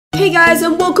Hey guys,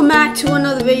 and welcome back to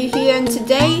another video here, and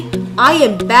today I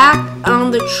am back on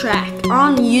the track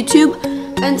on YouTube.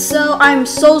 And so I'm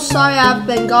so sorry I've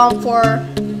been gone for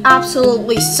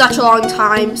absolutely such a long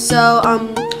time. So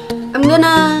I'm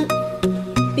gonna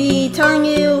be telling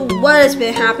you what has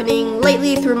been happening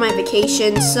lately through my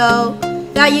vacation, so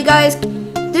that you guys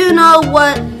do know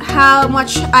how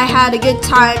much I had a good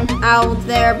time out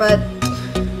there, but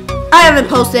I haven't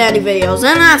posted any videos,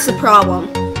 and that's the problem.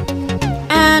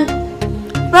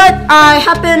 But I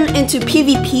have been into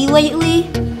PvP lately,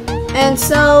 and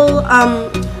so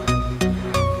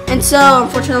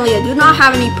unfortunately I do not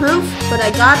have any proof, but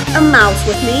I got a mouse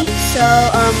with me, so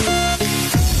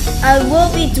I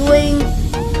will be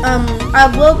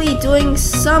doing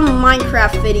some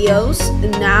Minecraft videos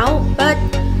now, but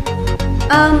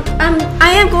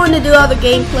I am going to do other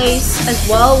gameplays as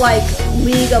well, like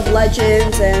League of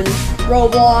Legends and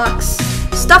Roblox,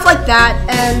 stuff like that,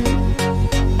 and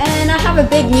I have a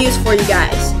big news for you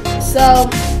guys. So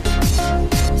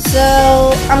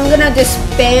I'm gonna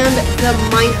disband the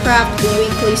Minecraft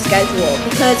weekly schedule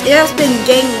because it has been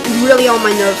getting really on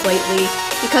my nerves lately,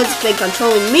 because it's been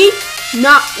controlling me,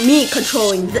 not me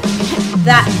controlling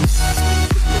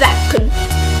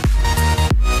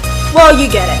well, you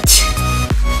get it.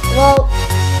 Well,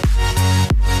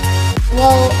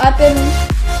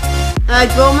 I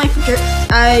drove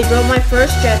my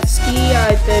first jet ski.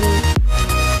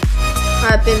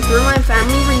 I've been through my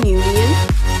family reunion,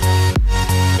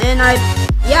 and I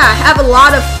have a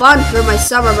lot of fun through my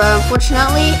summer, but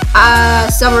unfortunately,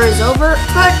 summer is over,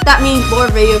 but that means more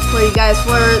videos for you guys,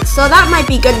 so that might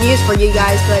be good news for you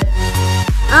guys, but,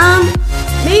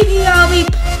 maybe I'll be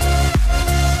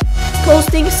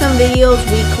posting some videos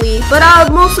weekly, but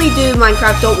I'll mostly do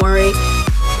Minecraft, don't worry.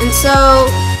 And so,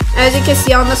 as you can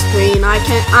see on the screen, I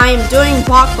am doing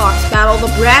Blockbox Battle,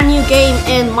 the brand new game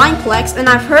in Mineplex, and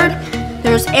I've heard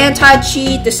there's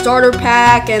anti-cheat, the starter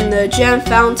pack, and the gem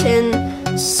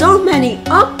fountain. So many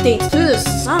updates through the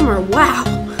summer, wow.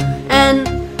 And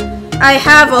I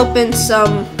have opened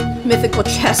some mythical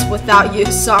chests without you,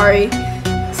 sorry.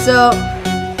 So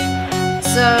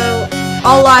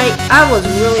I was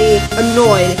really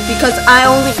annoyed because I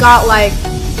only got like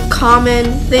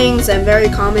common things and very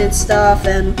common stuff,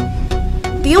 and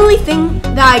the only thing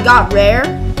that I got rare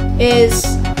is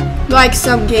like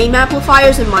some game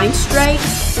amplifiers in Mindstrike,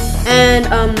 and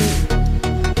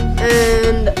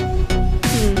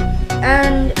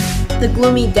the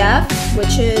Gloomy Death,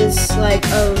 which is like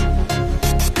a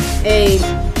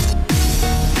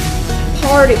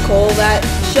particle that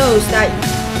shows that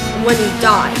when you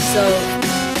die. So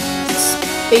it's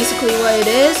basically what it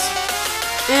is,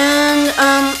 and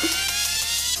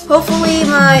hopefully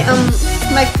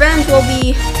my friends will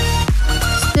be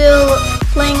still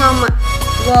playing on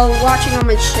watching on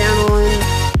my channel,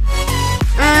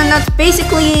 and that's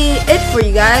basically it for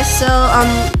you guys. So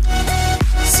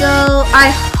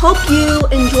I hope you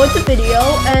enjoyed the video,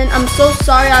 and I'm so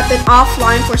sorry I've been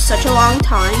offline for such a long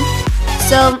time.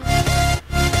 So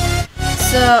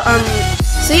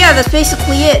yeah, that's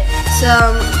basically it.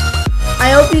 So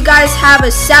I hope you guys have a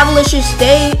savalicious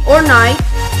day or night,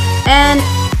 and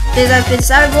this has been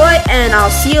Savboy, and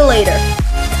I'll see you later.